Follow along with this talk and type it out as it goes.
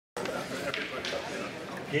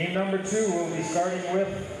Game number 2 will be starting with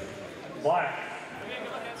Black.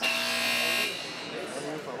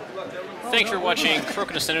 Thanks for watching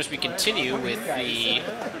Crokinole Centers. We continue with the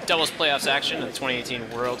doubles playoffs action of the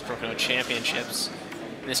 2018 World Crokinole Championships.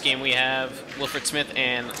 In this game we have Wilfred Smith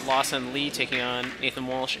and Lawson Lee taking on Nathan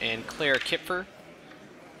Walsh and Clare Kuepfer.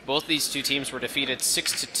 Both these two teams were defeated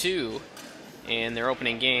 6-2 in their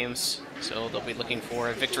opening games, so they'll be looking for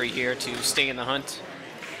a victory here to stay in the hunt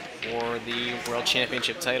for the World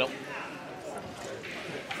Championship title.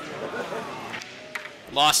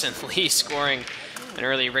 Lawson Lee scoring an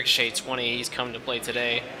early ricochet 20. He's come to play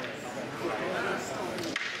today.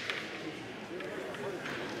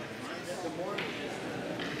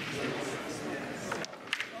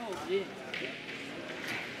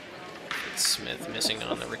 Smith missing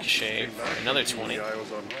on the ricochet for another 20.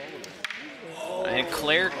 And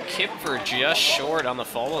Clare Kuepfer just short on the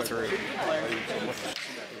follow-through.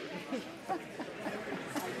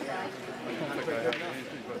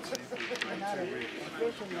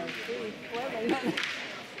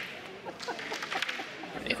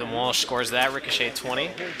 Nathan Walsh scores that ricochet 20,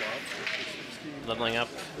 leveling up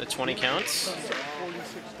the 20 counts.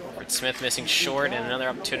 Wilfred Smith missing short and another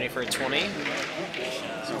opportunity for a 20.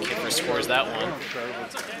 So Kuepfer scores that one.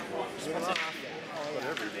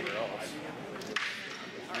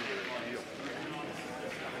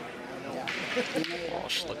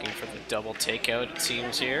 Walsh looking for the double takeout, it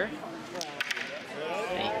seems here.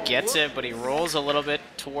 And he gets it, but he rolls a little bit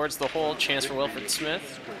towards the hole. Chance for Wilfred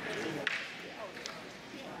Smith.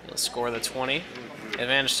 He'll score the 20.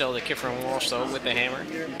 Advantage still to Kuepfer and Walsh, though, with the hammer.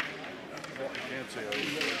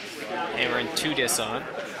 Hammer and 2 dis on.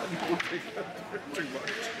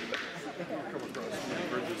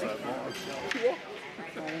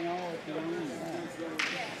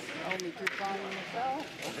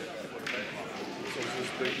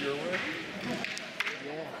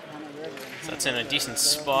 So that's in a decent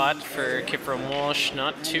spot for Kuepfer and Walsh,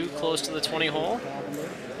 not too close to the 20 hole.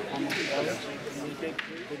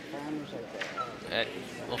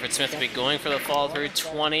 Wilfred Smith will be going for the fall through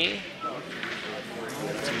 20.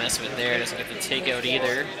 It's a mess of it there, doesn't get the takeout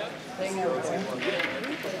either.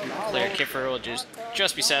 Clare Kuepfer will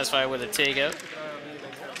just be satisfied with a takeout.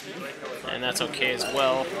 And that's okay as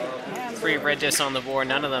well. 3 red discs on the board,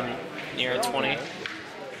 none of them near a 20.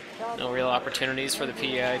 No real opportunities for the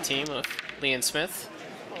PEI team of Lee and Smith.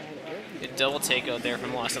 Good double takeout there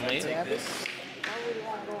from Lawson Lee.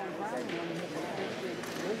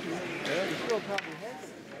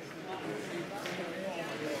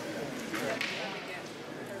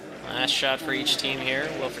 Last shot for each team here.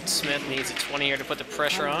 Wilfred Smith needs a 20 here to put the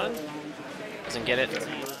pressure on. Doesn't get it.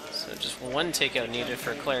 So just 1 takeout needed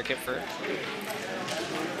for Clare Kuepfer.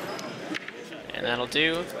 And that'll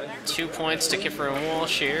do. 2 points to Kuepfer and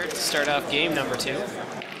Walsh here to start off game number 2.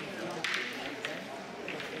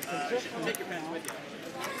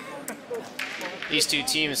 These two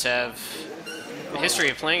teams have a history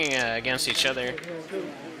of playing against each other.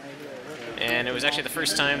 And it was actually the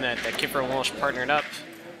first time that Kuepfer and Walsh partnered up.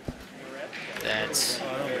 That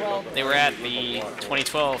they were at the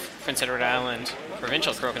 2012 Prince Edward Island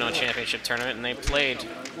Provincial Crokinole Championship Tournament, and they played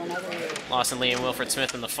Lawson Lee and Wilfred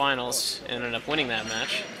Smith in the finals and ended up winning that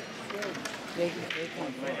match.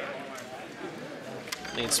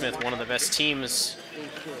 Lee and Smith, one of the best teams,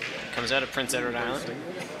 comes out of Prince Edward Island.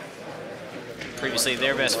 Previously,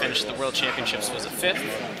 their best finish at the World Championships was a 5th.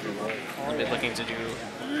 They'll be looking to do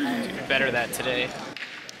better that today.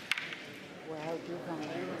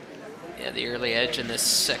 Yeah, the early edge in this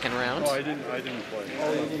second round. Oh, I didn't play.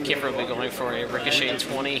 Kuepfer will be going for a ricochet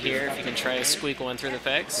 20 here if you can try to squeak one through the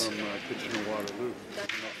pegs.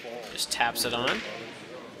 Just taps it on. Like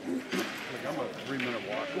I'm a 3-minute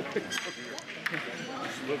walk away from here.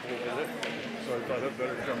 Just live over it. So I thought I'd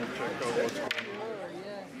better come and check out what's going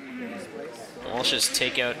on. Walsh's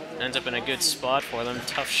takeout ends up in a good spot for them.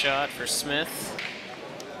 Tough shot for Smith.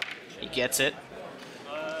 He gets it.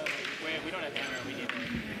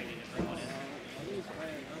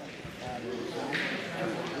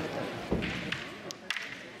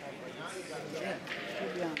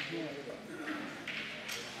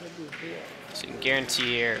 So you can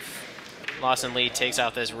guarantee here if Lawson Lee takes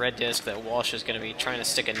out this red disc that Walsh is going to be trying to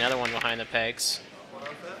stick another one behind the pegs.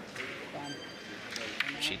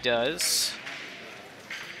 Which he does.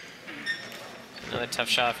 Another tough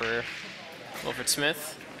shot for Wilfred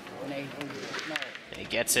Smith. And he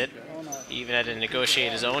gets it. He even had to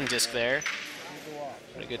negotiate his own disc there.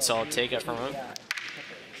 What a good solid takeout from him.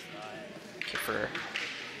 Kuepfer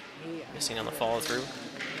missing on the follow through.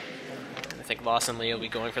 I think Lawson Lee will be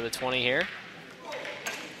going for the 20 here.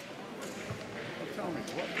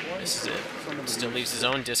 This is it. Still leaves his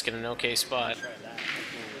own disc in an okay spot.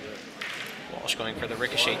 Walsh going for the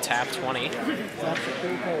ricochet tap 20.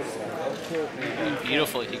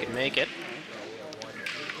 Beautiful if he can make it.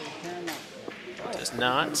 Does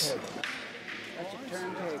not. That's a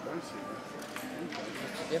turntable.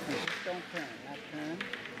 It's different. Just don't turn, not turn.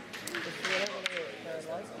 Just whatever they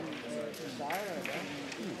like and desire,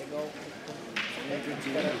 they go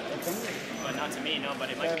instead of the fingers. But not to me, no, but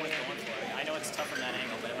it might be worth going for it. I know it's tough from that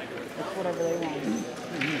angle, but it might be worth It's whatever they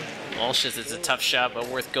want. Walsh says it's a tough shot, but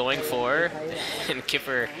worth going for. And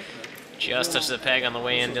Kuepfer just touches the peg on the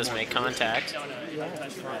way in, doesn't make contact. No, Didn't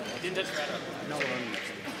touch the red.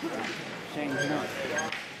 Same here.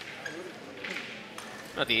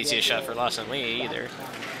 Not the easiest shot for Lawson Lee either.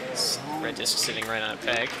 It's red disc sitting right on a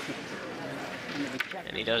peg.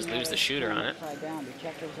 And he does lose the shooter on it.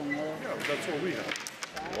 That's what we have.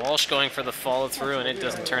 Walsh going for the follow through, and it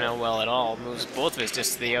doesn't turn out well at all. Moves both of his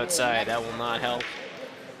discs to the outside. That will not help.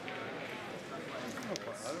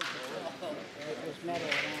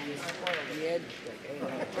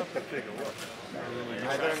 Take a look.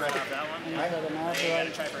 I better not have that one. You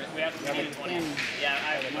gotta try for it. We have to get a 20. Yeah,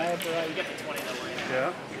 I get the 20 though.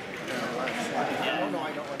 Yeah? Yeah. No,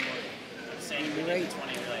 I don't want more. Saying we get the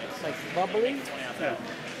 20 really. It's like bubbly. 20 off that.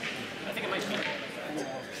 I think it might be.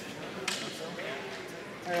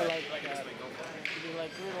 Or like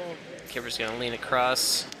little. Kuepfer's gonna lean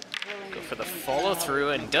across, go for the follow through,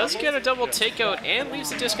 and does get a double takeout and leaves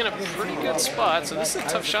the disc in a pretty good spot. So this is a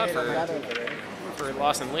tough shot for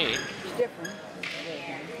Lawson Lee. It's different.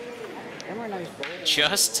 Them are nice bowls.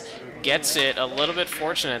 Just gets it a little bit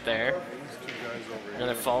fortunate there.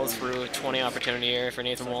 Another follow through 20 opportunity here for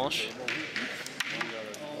Nathan Walsh.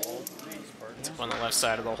 It's up on the left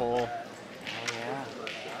side of the hole.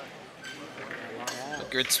 A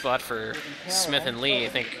good spot for Smith and Lee. I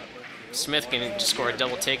think Smith can score a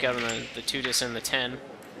double takeout on the 2 disc and the 10.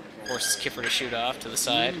 Forces Kuepfer to shoot off to the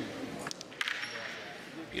side.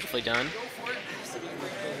 Beautifully done.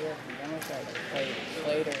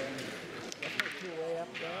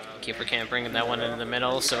 Kuepfer can't bring that one into the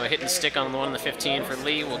middle, so a hit and stick on the one in the 15 for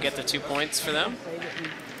Lee will get the 2 points for them.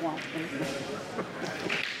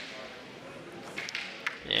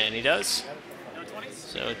 And he does.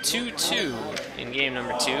 So 2-2 in game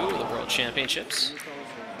number 2 of the World Championships.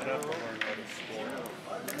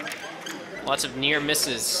 Lots of near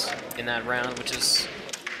misses in that round, which is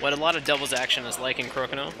what a lot of doubles action is like in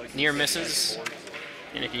Crokinole. Near misses,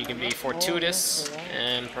 and if you can be fortuitous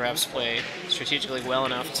and perhaps play strategically well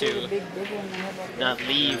enough to not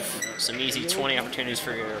leave some easy 20 opportunities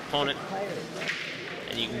for your opponent,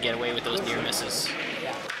 and you can get away with those near misses.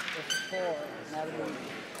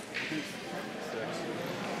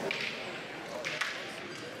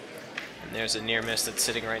 And there's a near miss that's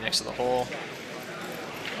sitting right next to the hole.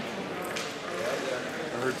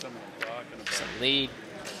 I heard someone talking about Some lead.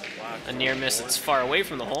 A near miss that's far away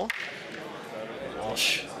from the hole.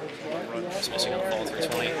 Walsh is missing on the fall through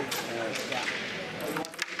 20.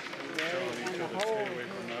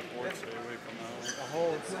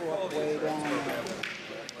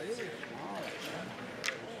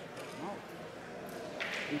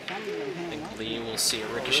 I think Lee will see a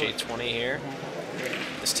ricochet 20 here.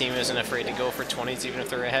 This team isn't afraid to go for 20s even if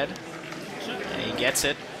they're ahead. And he gets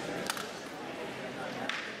it.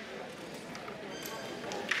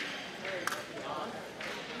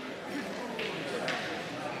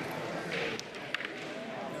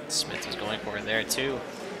 Smith was going for it there too.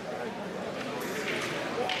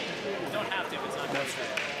 Don't have to if it's not necessary.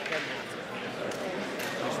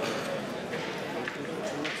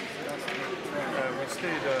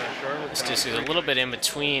 This disc is a little bit in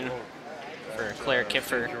between for Clare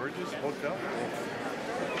Kuepfer.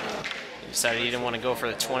 He decided he didn't want to go for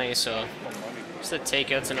the 20, so just the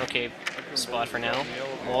takeout's an okay spot for now.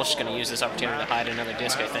 Walsh is going to use this opportunity to hide another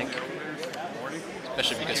disc, I think.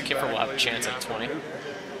 Especially because Kuepfer will have a chance at 20.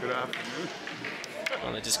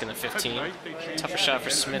 On the disc in the 15. Tougher shot for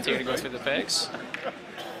Smith here to go through the pegs.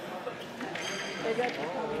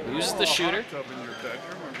 Loses the shooter.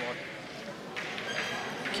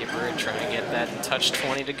 Kuepfer trying to get that touch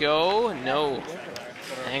 20 to go. No.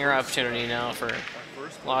 Hanger opportunity now for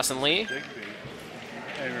Lawson Lee.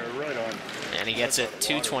 And he gets it,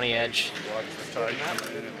 220 edge.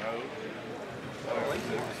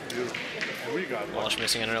 Walsh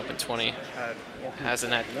missing on an open 20.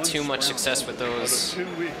 Hasn't had too much success with those in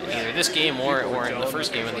either this game or in the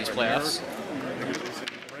first game of these playoffs.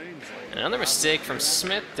 Another mistake from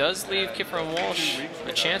Smith does leave Kuepfer and Walsh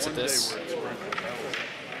a chance at this.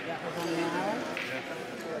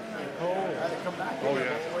 Oh,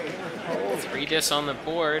 yeah. 3 diss on the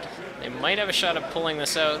board. They might have a shot at pulling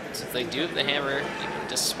this out since they do have the hammer, even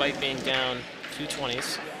despite being down 2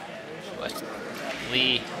 20s. But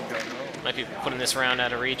Lee might be putting this round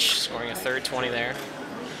out of reach, scoring a third 20 there.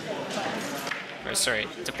 Or sorry,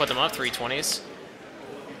 to put them up 3 20s.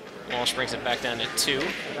 Walsh brings it back down to 2.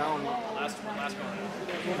 Down, last one.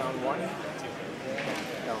 Down 1. 2.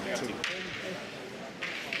 Down 2.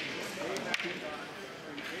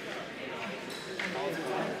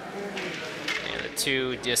 And the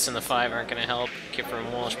 2 diss and the 5 aren't going to help. Kuepfer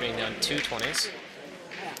and Walsh being down 2 20s.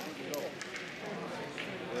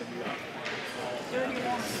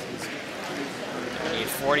 We need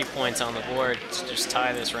 40 points on the board to just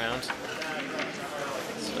tie this round.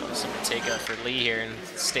 So some takeout for Lee here and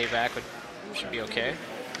stay back should be okay.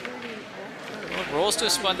 Well, it rolls to a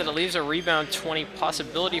spot that it leaves a rebound 20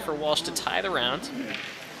 possibility for Walsh to tie the round.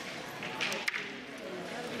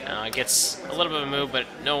 It gets a little bit of a move, but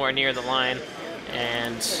nowhere near the line.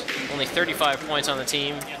 And only 35 points on the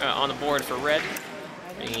team, on the board for red.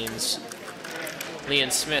 Means Lee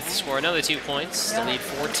and Smith score another 2 points to lead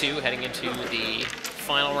 4-2 heading into the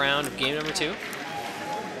final round of game number 2.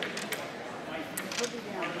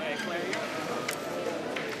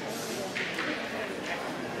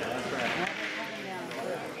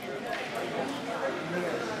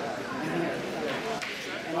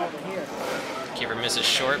 Kuepfer misses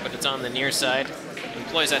short, but it's on the near side. He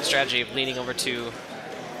employs that strategy of leaning over to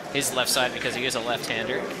his left side because he is a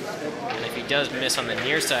left-hander. And if he does miss on the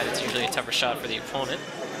near side, it's usually a tougher shot for the opponent.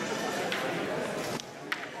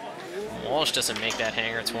 Walsh doesn't make that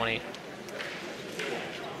hanger 20.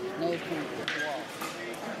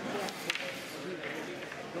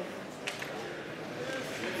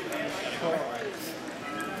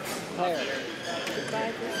 Clare.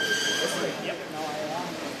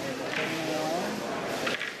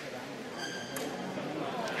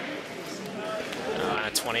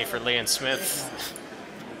 20 for Lee and Smith.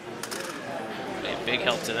 A big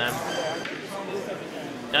help to them.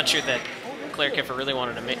 Not sure that Clare Kuepfer really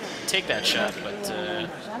wanted to take that shot, but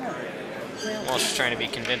Walsh is trying to be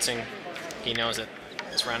convincing. He knows that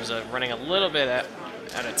this round is running a little bit at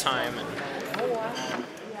a time, and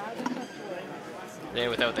they,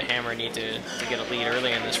 without the hammer, need to get a lead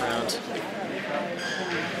early in this round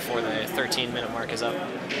before the 13-minute mark is up.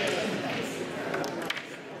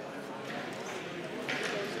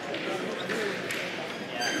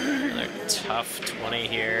 Tough 20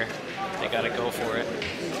 here. They got to go for it.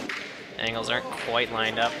 Angles aren't quite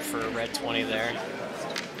lined up for a red 20 there.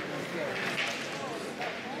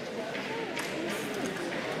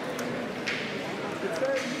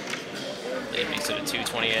 Lee makes it a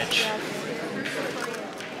 220 edge.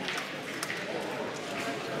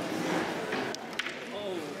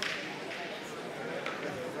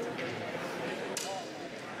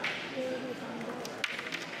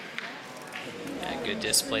 Good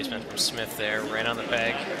displacement from Smith there, right on the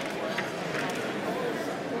peg.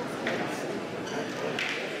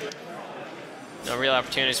 No real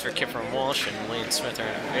opportunities for Kuepfer and Walsh, and Lee and Smith are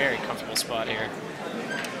in a very comfortable spot here.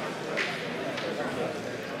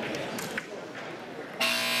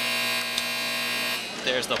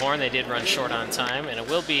 There's the horn. They did run short on time, and it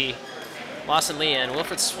will be Lawson Lee and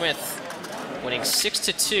Wilfred Smith winning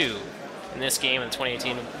 6-2 in this game in the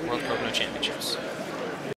 2018 World Crokinole Championships.